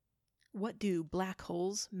What do black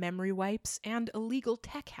holes, memory wipes, and illegal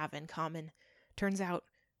tech have in common? Turns out,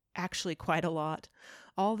 actually quite a lot.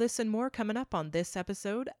 All this and more coming up on this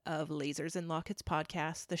episode of Lasers and Lockets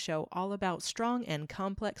Podcast, the show all about strong and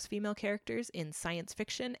complex female characters in science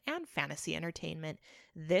fiction and fantasy entertainment.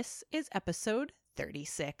 This is episode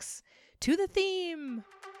 36. To the theme!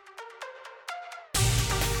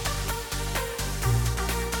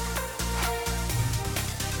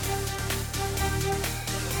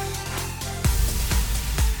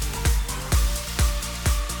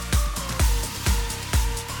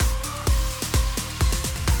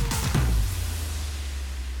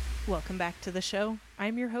 Welcome back to the show.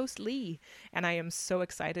 I'm your host, Lee, and I am so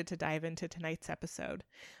excited to dive into tonight's episode.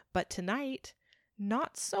 But tonight,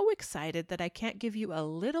 not so excited that I can't give you a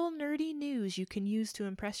little nerdy news you can use to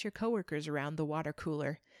impress your coworkers around the water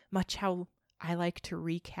cooler, much how I like to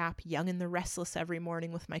recap Young and the Restless every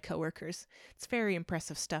morning with my coworkers. It's very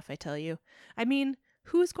impressive stuff, I tell you. I mean,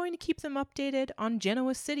 who's going to keep them updated on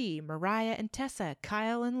Genoa City, Mariah and Tessa,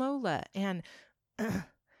 Kyle and Lola, and...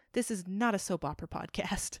 This is not a soap opera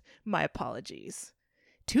podcast. My apologies.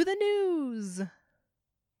 To the news!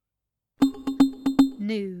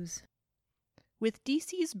 News. With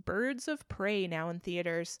DC's Birds of Prey now in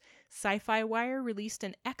theaters, SyFy Wire released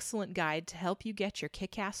an excellent guide to help you get your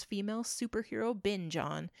kick-ass female superhero binge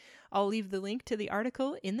on. I'll leave the link to the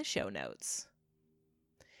article in the show notes.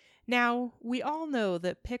 Now, we all know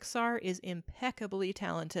that Pixar is impeccably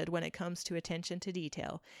talented when it comes to attention to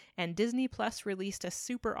detail, and Disney Plus released a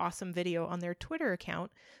super awesome video on their Twitter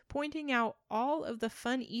account pointing out all of the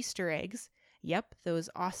fun Easter eggs, yep, those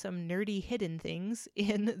awesome nerdy hidden things,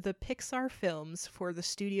 in the Pixar films for the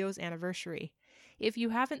studio's anniversary. If you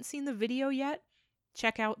haven't seen the video yet,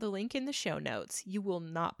 check out the link in the show notes. You will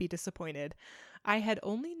not be disappointed. I had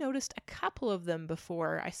only noticed a couple of them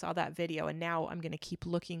before I saw that video, and now I'm going to keep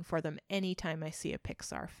looking for them anytime I see a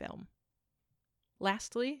Pixar film.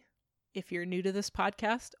 Lastly, if you're new to this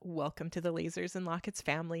podcast, welcome to the Lasers and Lockets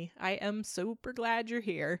family. I am super glad you're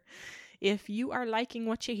here. If you are liking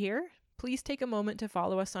what you hear, please take a moment to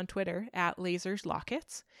follow us on Twitter at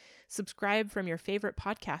LasersLockets. Subscribe from your favorite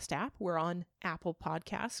podcast app. We're on Apple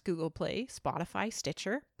Podcasts, Google Play, Spotify,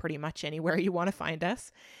 Stitcher, pretty much anywhere you want to find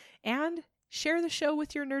us. And share the show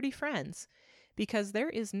with your nerdy friends, because there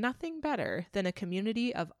is nothing better than a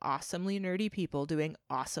community of awesomely nerdy people doing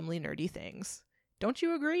awesomely nerdy things. Don't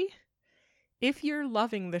you agree? If you're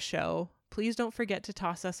loving the show, please don't forget to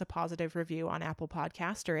toss us a positive review on Apple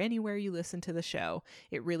Podcast or anywhere you listen to the show.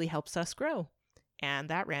 It really helps us grow. And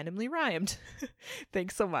that randomly rhymed.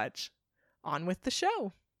 Thanks so much. On with the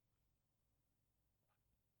show.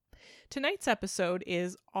 Tonight's episode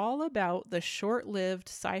is all about the short-lived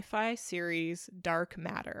sci-fi series Dark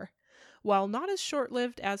Matter. While not as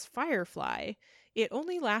short-lived as Firefly, it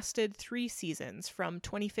only lasted 3 seasons from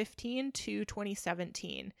 2015 to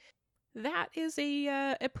 2017. That is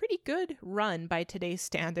a pretty good run by today's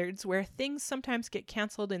standards, where things sometimes get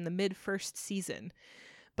canceled in the mid-first season.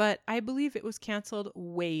 But I believe it was canceled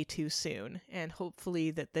way too soon, and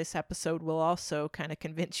hopefully that this episode will also kind of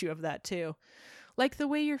convince you of that too. Like the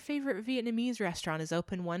way your favorite Vietnamese restaurant is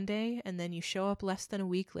open one day and then you show up less than a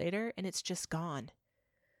week later and it's just gone.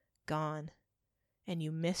 Gone. And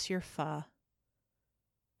you miss your pho.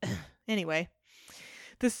 Anyway,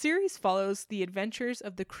 the series follows the adventures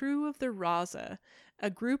of the crew of the Raza, a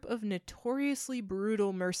group of notoriously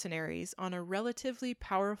brutal mercenaries on a relatively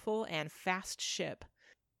powerful and fast ship.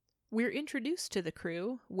 We're introduced to the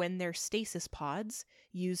crew when their stasis pods,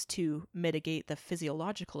 used to mitigate the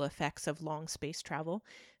physiological effects of long space travel,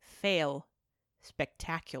 fail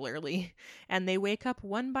spectacularly, and they wake up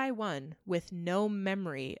one by one with no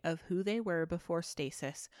memory of who they were before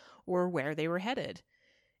stasis or where they were headed.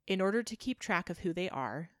 In order to keep track of who they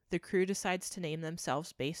are, the crew decides to name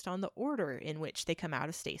themselves based on the order in which they come out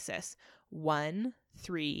of stasis. 1,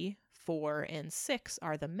 3, 4, and 6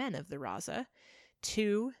 are the men of the Raza.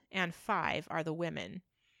 2 and 5 are the women.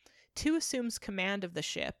 2 assumes command of the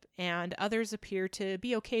ship, and others appear to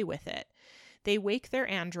be okay with it. They wake their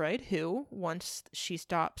android, who, once she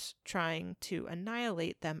stops trying to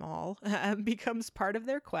annihilate them all, becomes part of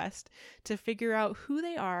their quest to figure out who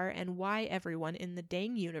they are and why everyone in the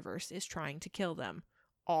dang universe is trying to kill them.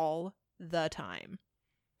 All the time.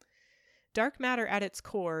 Dark Matter at its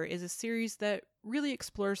core is a series that really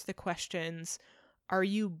explores the questions: are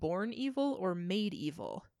you born evil or made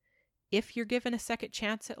evil? If you're given a second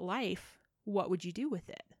chance at life, what would you do with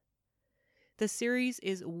it? The series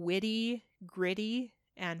is witty, gritty,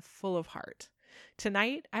 and full of heart.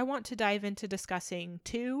 Tonight, I want to dive into discussing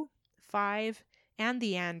 2, 5, and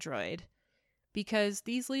the android, because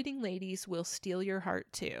these leading ladies will steal your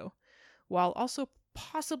heart too. while also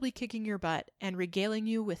possibly kicking your butt and regaling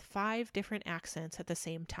you with 5 different accents at the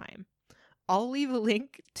same time. I'll leave a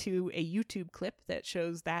link to a YouTube clip that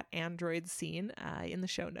shows that android scene in the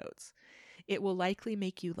show notes. It will likely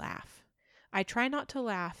make you laugh. I try not to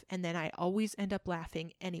laugh, and then I always end up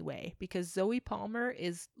laughing anyway, because Zoe Palmer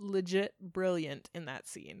is legit brilliant in that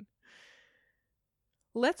scene.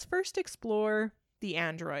 Let's first explore the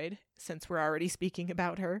android, since we're already speaking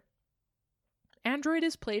about her. Android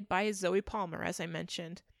is played by Zoe Palmer, as I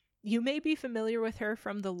mentioned. You may be familiar with her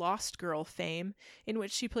from the Lost Girl fame, in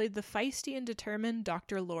which she played the feisty and determined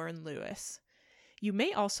Dr. Lauren Lewis. You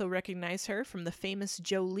may also recognize her from the famous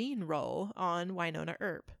Jolene role on Winona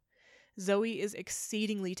Earp. Zoe is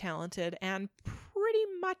exceedingly talented and pretty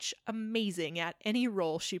much amazing at any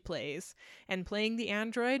role she plays, and playing the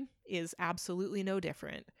android is absolutely no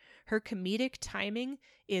different. Her comedic timing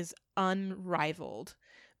is unrivaled,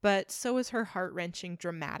 but so is her heart-wrenching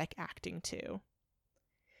dramatic acting too.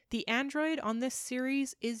 The android on this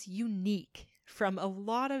series is unique from a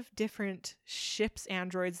lot of different ship's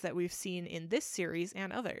androids that we've seen in this series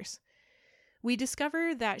and others. We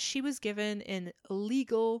discover that she was given an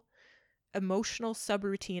illegal emotional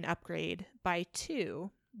subroutine upgrade by 2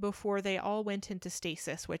 before they all went into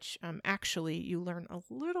stasis, which actually you learn a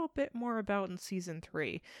little bit more about in season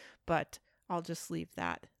 3, but I'll just leave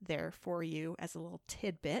that there for you as a little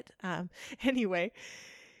tidbit. Anyway,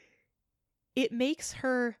 it makes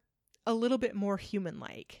her a little bit more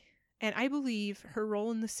human-like. And I believe her role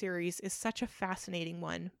in the series is such a fascinating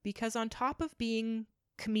one because on top of being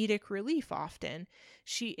comedic relief often,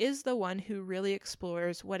 she is the one who really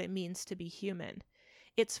explores what it means to be human.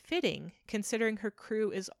 It's fitting, considering her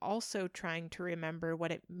crew is also trying to remember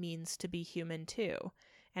what it means to be human too,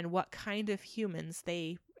 and what kind of humans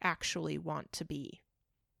they actually want to be.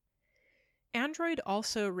 Android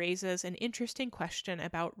also raises an interesting question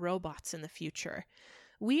about robots in the future.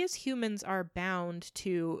 We as humans are bound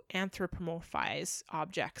to anthropomorphize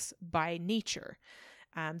objects by nature.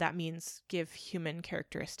 That means give human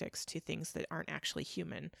characteristics to things that aren't actually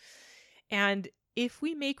human. And if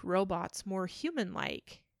we make robots more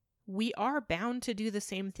human-like, we are bound to do the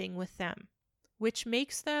same thing with them, which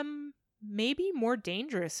makes them maybe more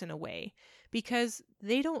dangerous in a way, because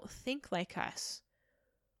they don't think like us.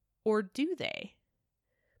 Or do they?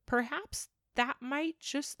 Perhaps that might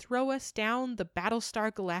just throw us down the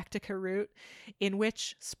Battlestar Galactica route, in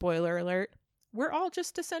which, spoiler alert, we're all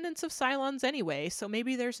just descendants of Cylons anyway, so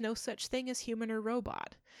maybe there's no such thing as human or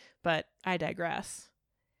robot. But I digress.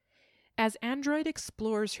 As Android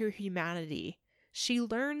explores her humanity, she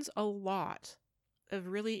learns a lot of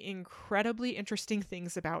really incredibly interesting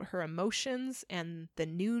things about her emotions and the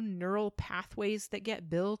new neural pathways that get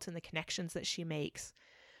built and the connections that she makes.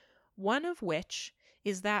 One of which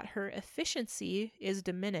is that her efficiency is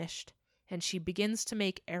diminished and she begins to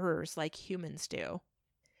make errors like humans do.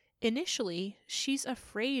 Initially, she's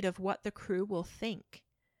afraid of what the crew will think.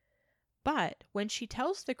 But when she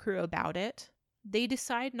tells the crew about it, they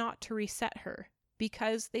decide not to reset her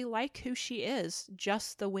because they like who she is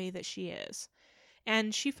just the way that she is.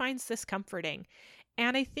 And she finds this comforting.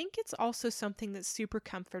 And I think it's also something that's super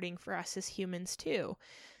comforting for us as humans too,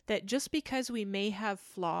 that just because we may have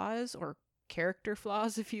flaws or character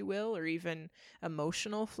flaws, if you will, or even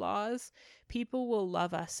emotional flaws, people will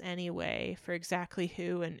love us anyway for exactly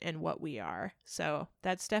who and what we are. So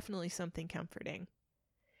that's definitely something comforting.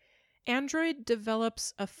 Android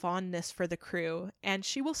develops a fondness for the crew, and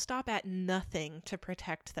she will stop at nothing to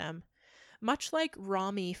protect them. Much like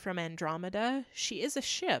Rami from Andromeda, she is a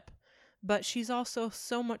ship, but she's also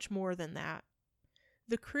so much more than that.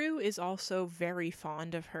 The crew is also very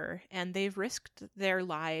fond of her, and they've risked their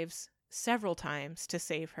lives several times to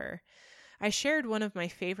save her. I shared one of my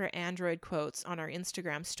favorite Android quotes on our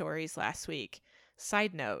Instagram stories last week.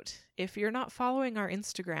 Side note, if you're not following our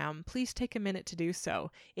Instagram, please take a minute to do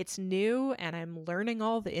so. It's new and I'm learning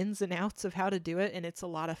all the ins and outs of how to do it, and it's a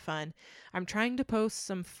lot of fun. I'm trying to post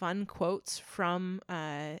some fun quotes from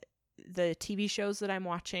the TV shows that I'm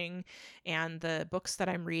watching and the books that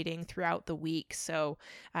I'm reading throughout the week. So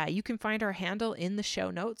you can find our handle in the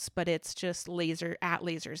show notes, but it's just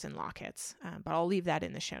 @lasers and lockets. But I'll leave that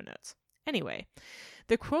in the show notes. Anyway,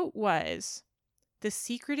 the quote was, "The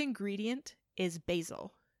secret ingredient is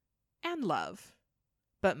basil and love,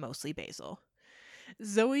 but mostly basil."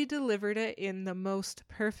 Zoe delivered it in the most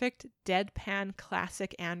perfect deadpan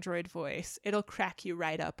classic Android voice. It'll crack you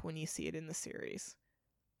right up when you see it in the series.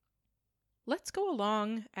 Let's go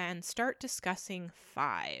along and start discussing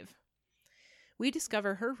 5. We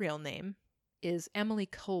discover her real name is Emily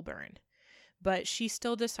Colburn, but she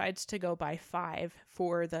still decides to go by 5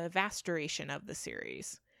 for the vast duration of the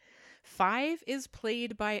series. 5 is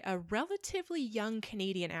played by a relatively young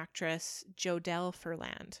Canadian actress, Jodelle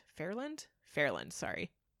Fairland,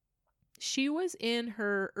 sorry. She was in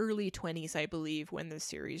her early 20s, I believe, when the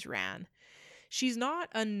series ran. She's not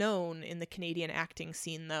unknown in the Canadian acting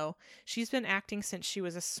scene, though. She's been acting since she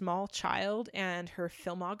was a small child, and her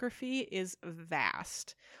filmography is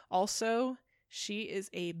vast. Also, she is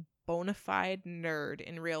a bona fide nerd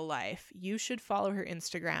in real life. You should follow her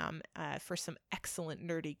Instagram for some excellent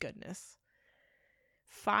nerdy goodness.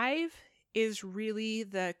 5 is really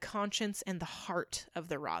the conscience and the heart of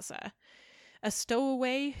the Raza. A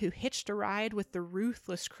stowaway who hitched a ride with the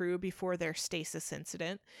ruthless crew before their stasis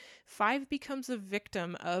incident, 5 becomes a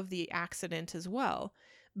victim of the accident as well,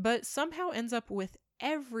 but somehow ends up with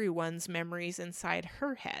everyone's memories inside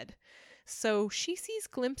her head. So she sees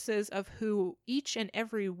glimpses of who each and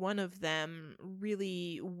every one of them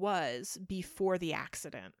really was before the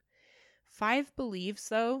accident. 5 believes,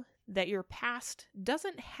 though, that your past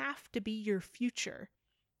doesn't have to be your future,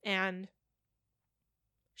 and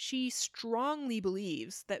she strongly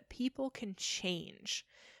believes that people can change.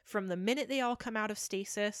 From the minute they all come out of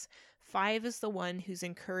stasis, 5 is the one who's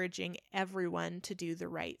encouraging everyone to do the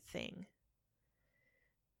right thing.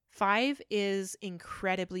 5 is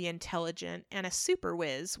incredibly intelligent and a super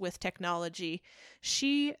whiz with technology.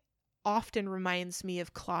 She often reminds me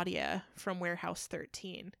of Claudia from Warehouse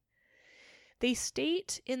 13. They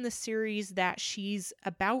state in the series that she's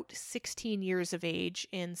about 16 years of age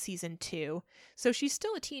in season 2, so she's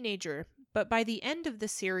still a teenager, but by the end of the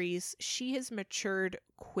series, she has matured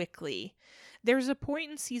quickly. There's a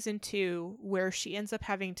point in season 2 where she ends up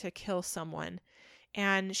having to kill someone,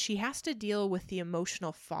 and she has to deal with the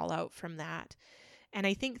emotional fallout from that, and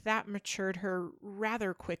I think that matured her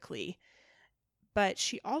rather quickly. But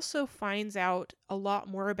she also finds out a lot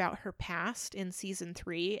more about her past in season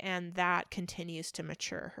 3, and that continues to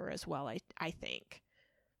mature her as well, I think.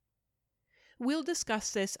 We'll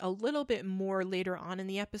discuss this a little bit more later on in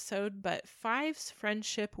the episode, but 5's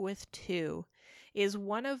friendship with 2 is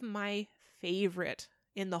one of my favorite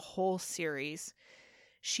in the whole series.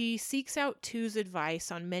 She seeks out 2's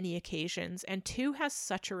advice on many occasions, and 2 has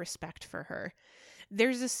such a respect for her.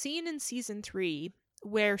 There's a scene in season 3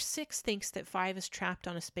 where 6 thinks that 5 is trapped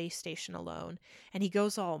on a space station alone, and he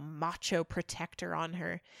goes all macho protector on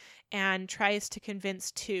her and tries to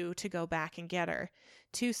convince 2 to go back and get her.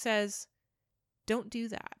 2 says, "Don't do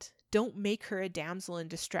that. Don't make her a damsel in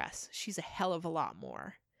distress. She's a hell of a lot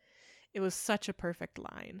more." It was such a perfect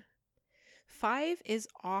line. 5 is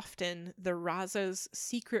often the Raza's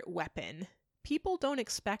secret weapon. People don't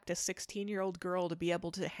expect a 16-year-old girl to be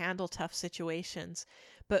able to handle tough situations,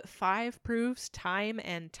 but 5 proves time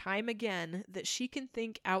and time again that she can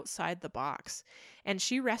think outside the box, and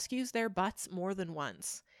she rescues their butts more than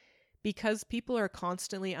once. Because people are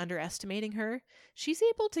constantly underestimating her, she's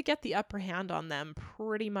able to get the upper hand on them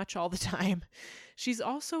pretty much all the time. She's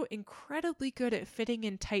also incredibly good at fitting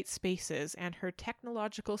in tight spaces, and her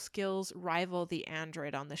technological skills rival the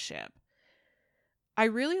android on the ship. I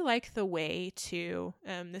really like the way to,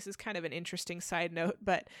 this is kind of an interesting side note,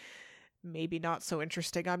 but maybe not so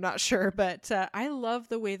interesting, I'm not sure, but I love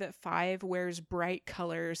the way that 5 wears bright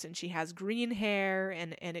colors, and she has green hair,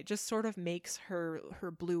 and it just sort of makes her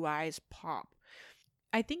blue eyes pop.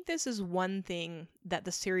 I think this is one thing that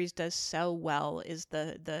the series does so well, is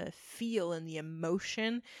the feel and the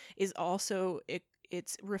emotion is also,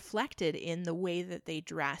 it's reflected in the way that they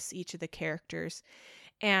dress each of the characters.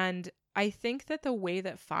 And I think that the way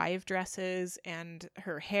that 5 dresses and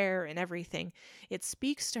her hair and everything, it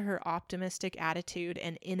speaks to her optimistic attitude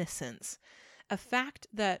and innocence. A fact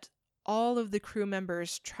that all of the crew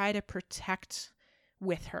members try to protect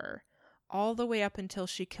with her, all the way up until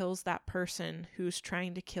she kills that person who's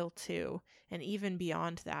trying to kill 2, and even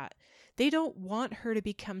beyond that. They don't want her to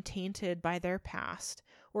become tainted by their past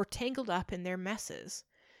or tangled up in their messes.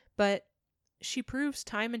 But she proves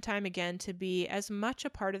time and time again to be as much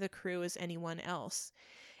a part of the crew as anyone else.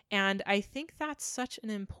 And I think that's such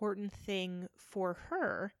an important thing for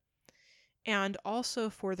her and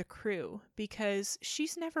also for the crew, because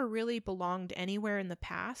she's never really belonged anywhere in the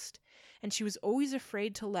past, and she was always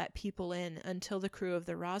afraid to let people in until the crew of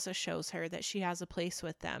the Raza shows her that she has a place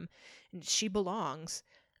with them and she belongs.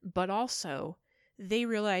 But also, they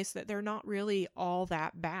realize that they're not really all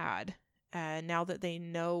that bad. Now that they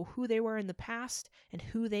know who they were in the past and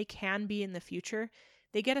who they can be in the future,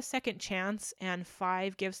 they get a second chance, and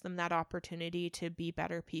 5 gives them that opportunity to be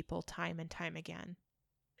better people time and time again.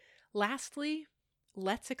 Lastly,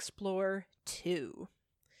 let's explore 2.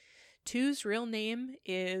 2's real name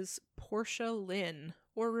is Portia Lynn,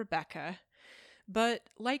 or Rebecca. But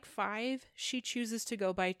like 5, she chooses to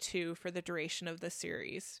go by 2 for the duration of the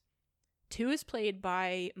series. 2 is played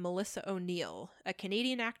by Melissa O'Neill, a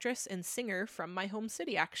Canadian actress and singer from my home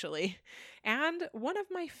city, actually. And one of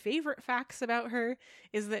my favorite facts about her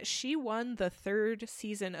is that she won the 3rd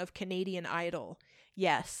season of Canadian Idol.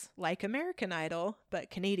 Yes, like American Idol, but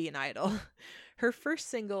Canadian Idol. Her first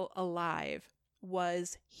single, Alive,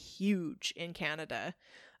 was huge in Canada.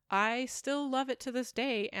 I still love it to this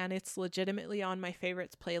day, and it's legitimately on my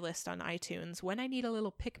favorites playlist on iTunes when I need a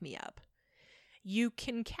little pick-me-up. You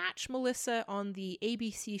can catch Melissa on the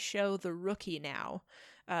ABC show The Rookie now,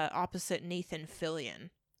 opposite Nathan Fillion,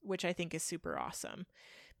 which I think is super awesome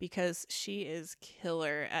because she is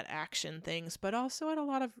killer at action things, but also at a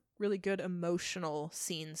lot of really good emotional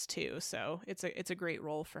scenes too, so it's a great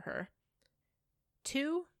role for her.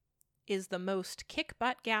 2 is the most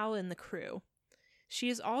kick-butt gal in the crew. She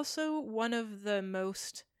is also one of the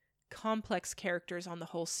most complex characters on the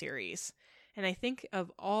whole series, and I think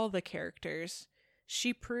of all the characters,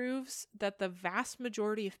 she proves that the vast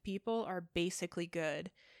majority of people are basically good,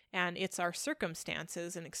 and it's our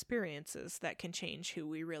circumstances and experiences that can change who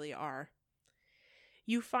we really are.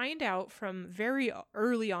 You find out from very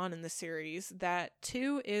early on in the series that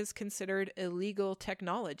 2 is considered illegal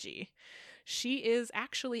technology. She is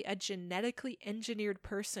actually a genetically engineered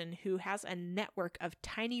person who has a network of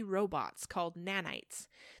tiny robots called nanites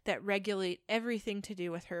that regulate everything to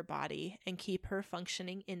do with her body and keep her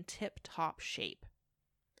functioning in tip-top shape.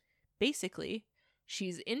 Basically,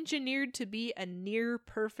 she's engineered to be a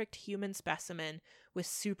near-perfect human specimen with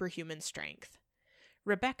superhuman strength.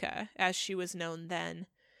 Rebecca, as she was known then,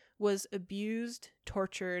 was abused,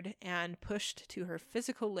 tortured, and pushed to her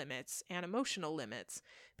physical limits and emotional limits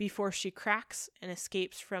before she cracks and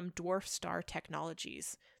escapes from Dwarf Star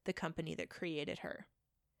Technologies, the company that created her.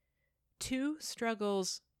 2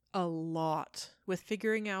 struggles a lot with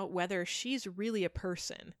figuring out whether she's really a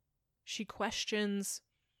person. She questions,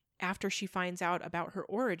 after she finds out about her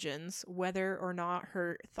origins, whether or not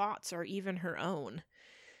her thoughts are even her own.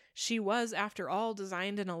 She was, after all,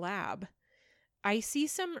 designed in a lab. I see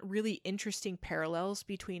some really interesting parallels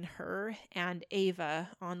between her and Ava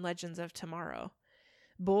on Legends of Tomorrow.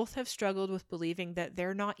 Both have struggled with believing that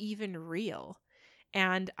they're not even real.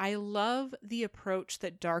 And I love the approach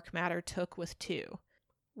that Dark Matter took with 2.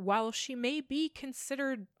 While she may be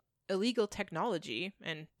considered illegal technology,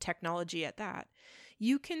 and technology at that,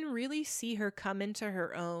 you can really see her come into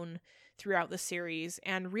her own throughout the series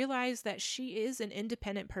and realize that she is an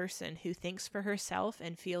independent person who thinks for herself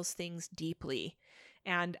and feels things deeply.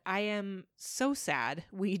 And I am so sad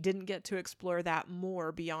we didn't get to explore that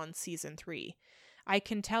more beyond season 3. I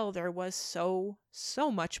can tell there was so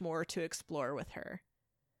much more to explore with her.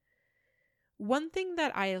 One thing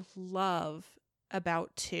that I love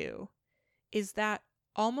about 2 is that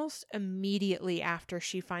almost immediately after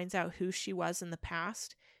she finds out who she was in the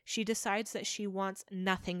past, she decides that she wants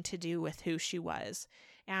nothing to do with who she was,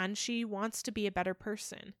 and she wants to be a better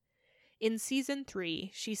person. In season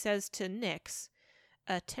 3, she says to Nyx,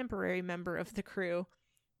 a temporary member of the crew,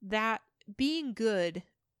 that being good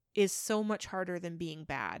is so much harder than being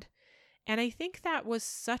bad. And I think that was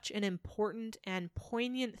such an important and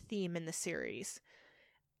poignant theme in the series.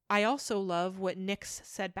 I also love what Nyx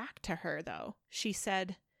said back to her, though. She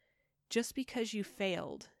said, "Just because you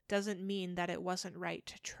failed doesn't mean that it wasn't right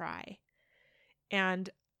to try." And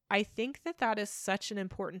I think that that is such an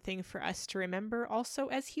important thing for us to remember also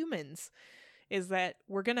as humans, is that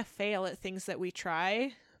we're going to fail at things that we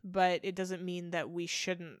try, but it doesn't mean that we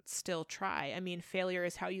shouldn't still try. I mean, failure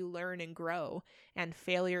is how you learn and grow, and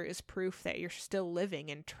failure is proof that you're still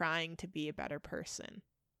living and trying to be a better person.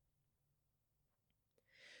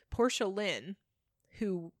 Portia Lynn,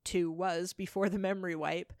 who 2 was before the memory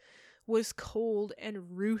wipe, was cold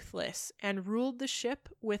and ruthless and ruled the ship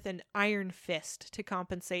with an iron fist to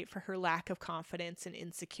compensate for her lack of confidence and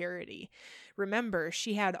insecurity. Remember,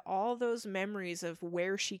 she had all those memories of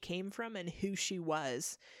where she came from and who she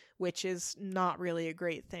was, which is not really a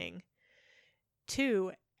great thing.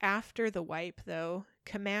 2, after the wipe, though,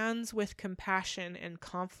 commands with compassion and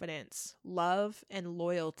confidence, love and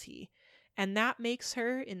loyalty. And that makes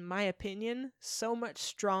her, in my opinion, so much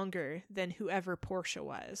stronger than whoever Portia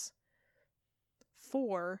was.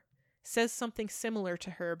 4 says something similar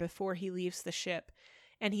to her before he leaves the ship,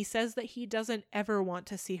 and he says that he doesn't ever want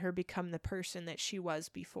to see her become the person that she was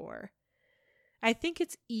before. I think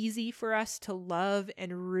it's easy for us to love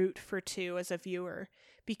and root for 2 as a viewer,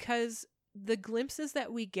 because the glimpses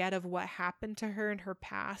that we get of what happened to her in her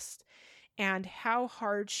past and how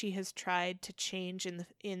hard she has tried to change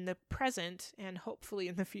in the present and hopefully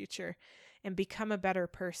in the future and become a better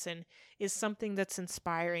person is something that's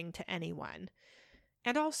inspiring to anyone.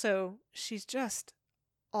 And also, she's just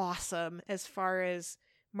awesome as far as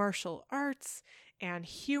martial arts and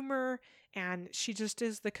humor, and she just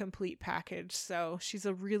is the complete package. So she's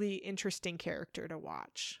a really interesting character to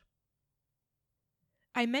watch.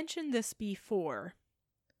 I mentioned this before,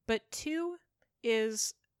 but 2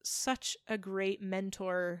 is such a great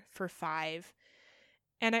mentor for 5.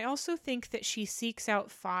 And I also think that she seeks out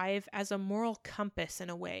 5 as a moral compass in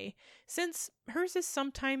a way, since hers is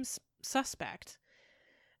sometimes suspect.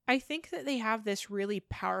 I think that they have this really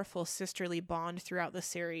powerful sisterly bond throughout the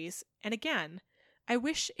series, and again, I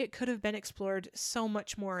wish it could have been explored so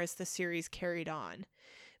much more as the series carried on,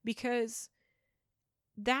 because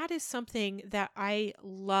that is something that I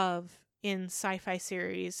love in sci-fi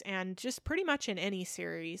series, and just pretty much in any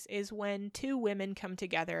series, is when 2 women come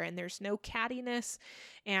together and there's no cattiness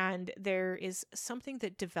and there is something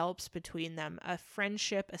that develops between them, a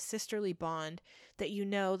friendship, a sisterly bond that you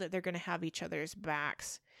know that they're going to have each other's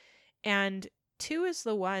backs. And 2 is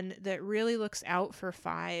the one that really looks out for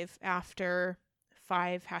 5 after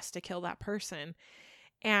 5 has to kill that person.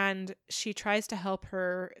 And she tries to help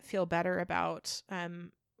her feel better about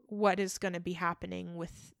what is going to be happening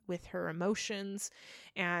with her emotions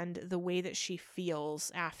and the way that she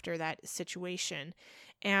feels after that situation.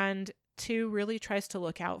 And 2 really tries to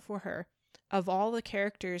look out for her. Of all the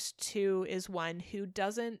characters, 2 is one who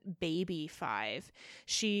doesn't baby 5.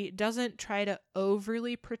 She doesn't try to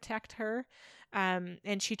overly protect her, and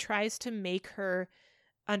she tries to make her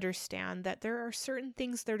understand that there are certain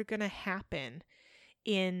things that are going to happen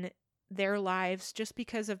in their lives just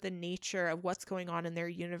because of the nature of what's going on in their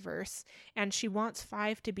universe. And she wants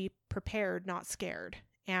 5 to be prepared, not scared.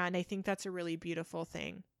 And I think that's a really beautiful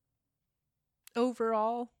thing.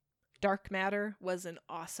 Overall, Dark Matter was an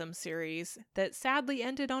awesome series that sadly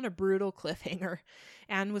ended on a brutal cliffhanger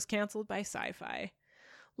and was canceled by SyFy.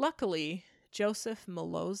 Luckily, Joseph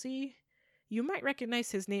Malozzi, you might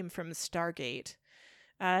recognize his name from Stargate.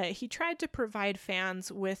 He tried to provide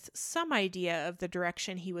fans with some idea of the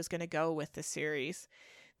direction he was going to go with the series.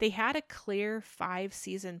 They had a clear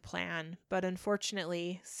 5-season plan, but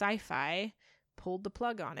unfortunately, SyFy pulled the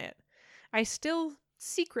plug on it. I still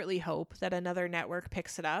secretly hope that another network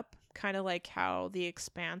picks it up, kind of like how The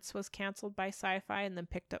Expanse was canceled by SyFy and then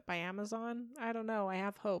picked up by Amazon. I don't know, I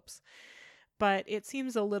have hopes. But it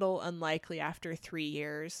seems a little unlikely after 3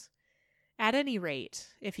 years. At any rate,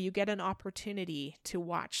 if you get an opportunity to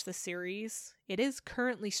watch the series, it is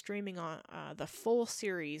currently streaming on the full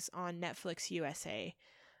series on Netflix USA.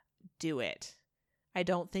 Do it. I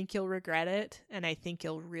don't think you'll regret it, and I think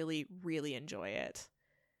you'll really, really enjoy it.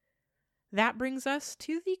 That brings us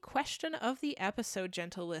to the question of the episode,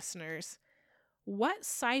 gentle listeners. What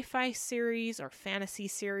sci-fi series or fantasy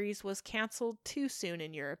series was canceled too soon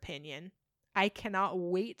in your opinion? I cannot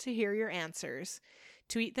wait to hear your answers.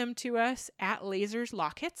 Tweet them to us at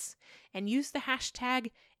LasersLockets and use the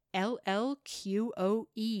hashtag LLQOE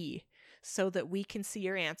so that we can see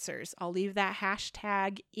your answers. I'll leave that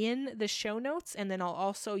hashtag in the show notes, and then I'll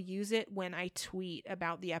also use it when I tweet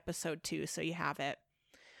about the episode too, so you have it.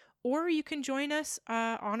 Or you can join us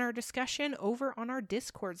on our discussion over on our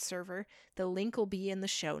Discord server. The link will be in the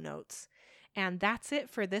show notes. And that's it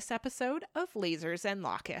for this episode of Lasers and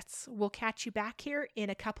Lockets. We'll catch you back here in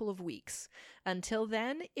a couple of weeks. Until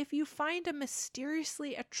then, if you find a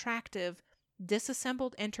mysteriously attractive,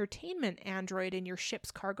 disassembled entertainment android in your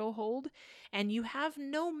ship's cargo hold, and you have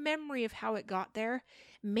no memory of how it got there,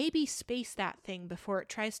 maybe space that thing before it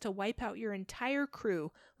tries to wipe out your entire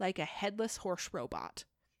crew like a headless horse robot.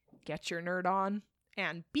 Get your nerd on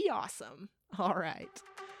and be awesome. All right.